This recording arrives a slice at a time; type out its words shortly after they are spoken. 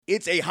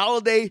It's a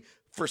holiday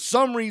for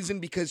some reason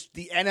because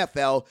the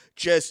NFL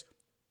just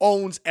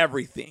owns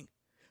everything.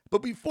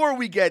 But before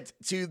we get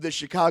to the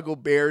Chicago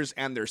Bears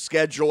and their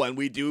schedule, and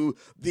we do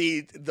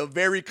the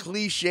very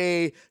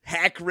cliche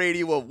hack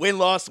radio of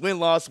win-loss,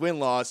 win-loss,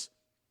 win-loss,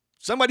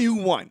 somebody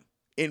who won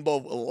in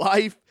both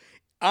life,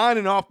 on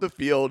and off the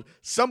field,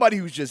 somebody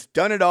who's just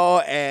done it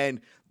all,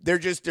 and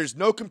there's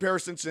no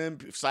comparison to him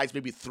besides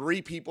maybe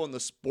 3 people in the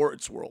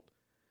sports world.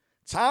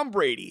 Tom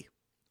Brady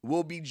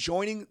will be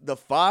joining the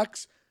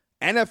Fox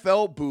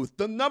NFL booth,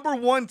 the number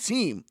 1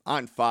 team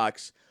on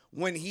Fox,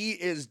 when he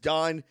is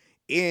done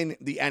in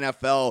the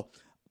NFL.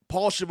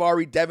 Paul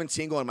Shivari, Devin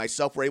Tingle, and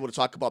myself were able to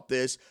talk about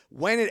this.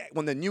 When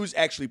the news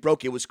actually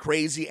broke, it was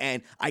crazy,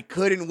 and I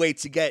couldn't wait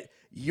to get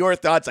your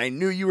thoughts. I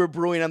knew you were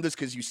brewing on this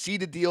because you see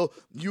the deal.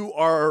 You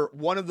are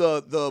one of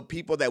the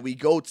people that we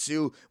go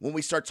to when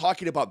we start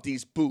talking about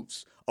these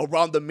booths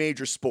around the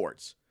major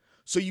sports.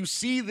 So you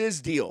see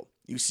this deal.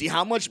 You see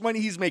how much money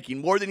he's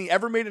making, more than he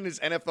ever made in his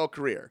NFL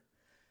career.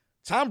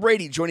 Tom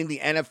Brady joining the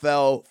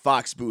NFL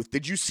Fox booth.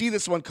 Did you see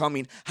this one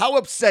coming? How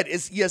upset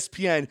is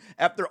ESPN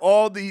after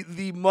all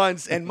the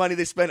months and money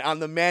they spent on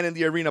the Man in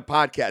the Arena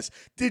podcast?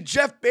 Did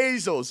Jeff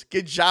Bezos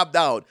get jobbed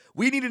out?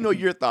 We need to know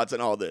your thoughts on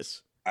all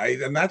this.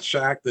 I'm not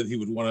shocked that he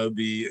would want to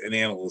be an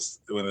analyst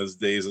when his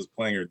days as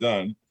playing are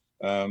done.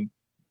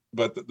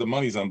 But the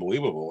money's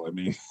unbelievable. I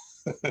mean,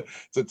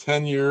 it's a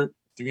 10-year,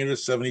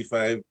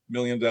 $375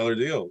 million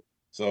deal.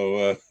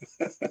 So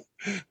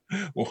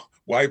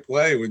why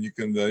play when you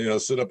can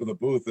sit up in the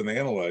booth and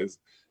analyze?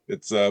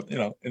 It's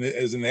and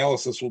his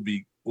analysis will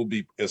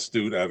be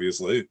astute,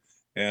 obviously,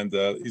 and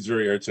he's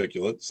very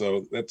articulate.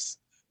 So that's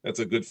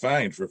a good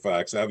find for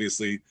Fox.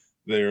 Obviously,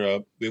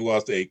 they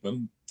lost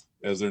Aikman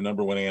as their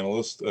number 1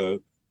 analyst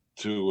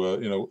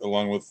to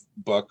along with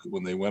Buck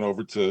when they went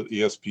over to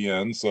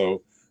ESPN.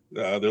 So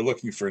they're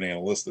looking for an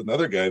analyst.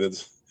 Another guy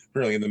that's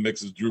really in the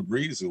mix is Drew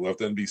Brees, who left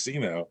NBC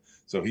now.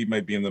 So he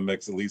might be in the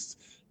mix, at least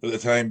for the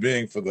time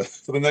being, for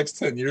the next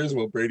 10 years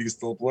while Brady's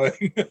still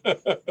playing,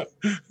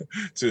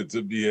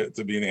 to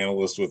be an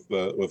analyst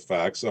with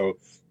Fox. So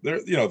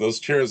there, those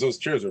chairs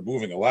are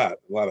moving a lot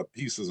of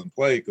pieces in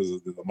play because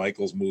the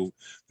Michaels move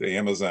to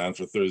Amazon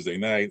for Thursday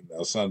night.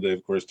 Now Sunday,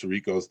 of course,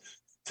 Tirico's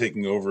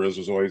taking over as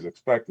was always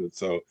expected.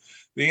 So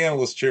the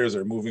analyst chairs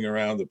are moving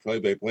around, the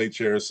play-by-play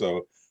chairs.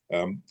 So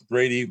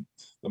Brady,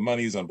 the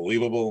money's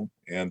unbelievable,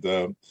 and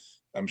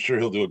I'm sure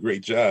he'll do a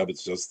great job.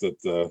 It's just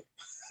that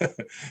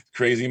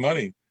crazy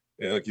money,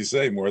 like you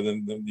say, more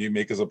than you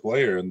make as a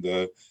player, and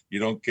you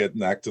don't get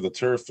knocked to the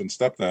turf and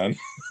stepped on.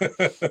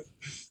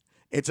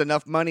 It's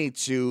enough money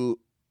to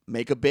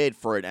make a bid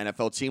for an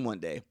NFL team one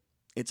day.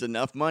 It's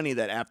enough money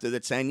that after the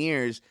 10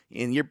 years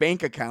in your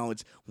bank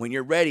accounts, when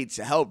you're ready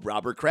to help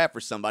Robert Kraft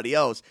or somebody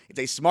else, it's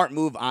a smart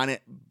move on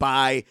it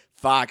by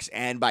Fox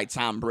and by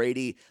Tom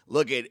Brady.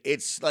 Look,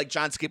 it's like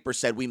John Skipper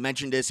said. We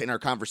mentioned this in our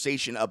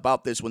conversation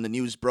about this when the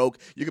news broke.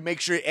 You can make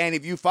sure, and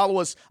if you follow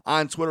us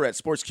on Twitter at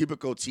Sports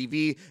Cubicle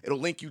TV, it'll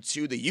link you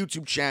to the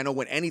YouTube channel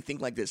when anything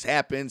like this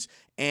happens.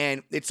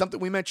 And it's something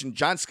we mentioned.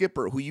 John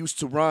Skipper, who used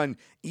to run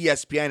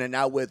ESPN and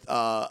now with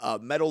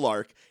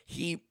Meadowlark,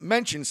 he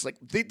mentions like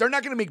they're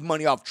not going to make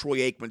money off Troy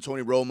Aikman,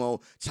 Tony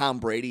Romo, Tom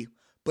Brady,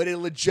 but it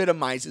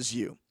legitimizes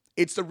you.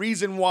 It's the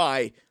reason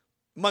why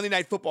Monday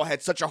Night Football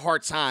had such a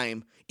hard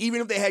time, even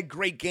if they had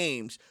great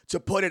games, to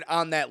put it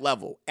on that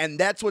level. And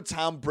that's what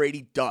Tom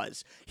Brady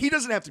does. He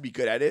doesn't have to be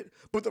good at it,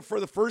 but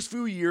for the first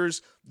few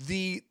years,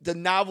 the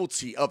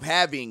novelty of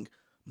having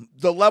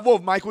the level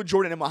of Michael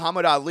Jordan and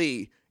Muhammad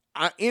Ali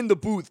in the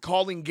booth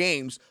calling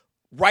games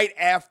right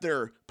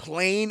after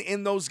playing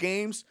in those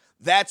games,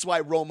 that's why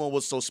Romo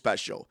was so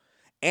special.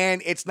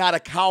 And it's not a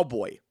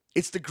cowboy.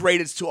 It's the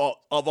greatest of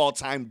all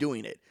time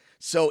doing it.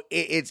 So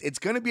it's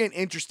going to be an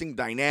interesting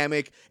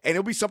dynamic, and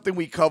it'll be something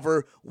we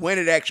cover when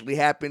it actually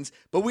happens.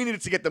 But we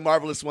needed to get the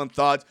Marvelous One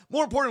thoughts.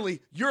 More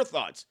importantly, your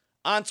thoughts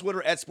on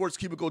Twitter at Sports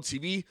Cubicle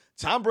TV.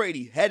 Tom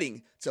Brady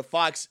heading to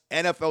Fox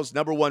NFL's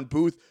number 1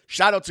 booth.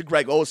 Shout out to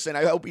Greg Olsen.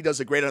 I hope he does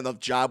a great enough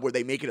job where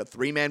they make it a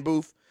 3-man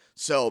booth.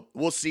 So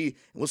we'll see.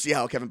 We'll see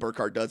how Kevin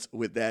Burkhardt does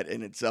with that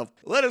in itself.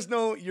 Let us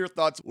know your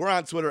thoughts. We're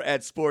on Twitter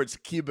at Sports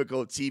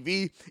Cubicle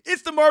TV.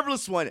 It's the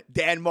Marvelous One,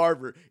 Dan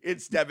Marver.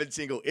 It's Devin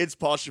Tingle. It's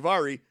Paul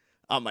Shivari.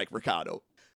 I'm Mike Mercado.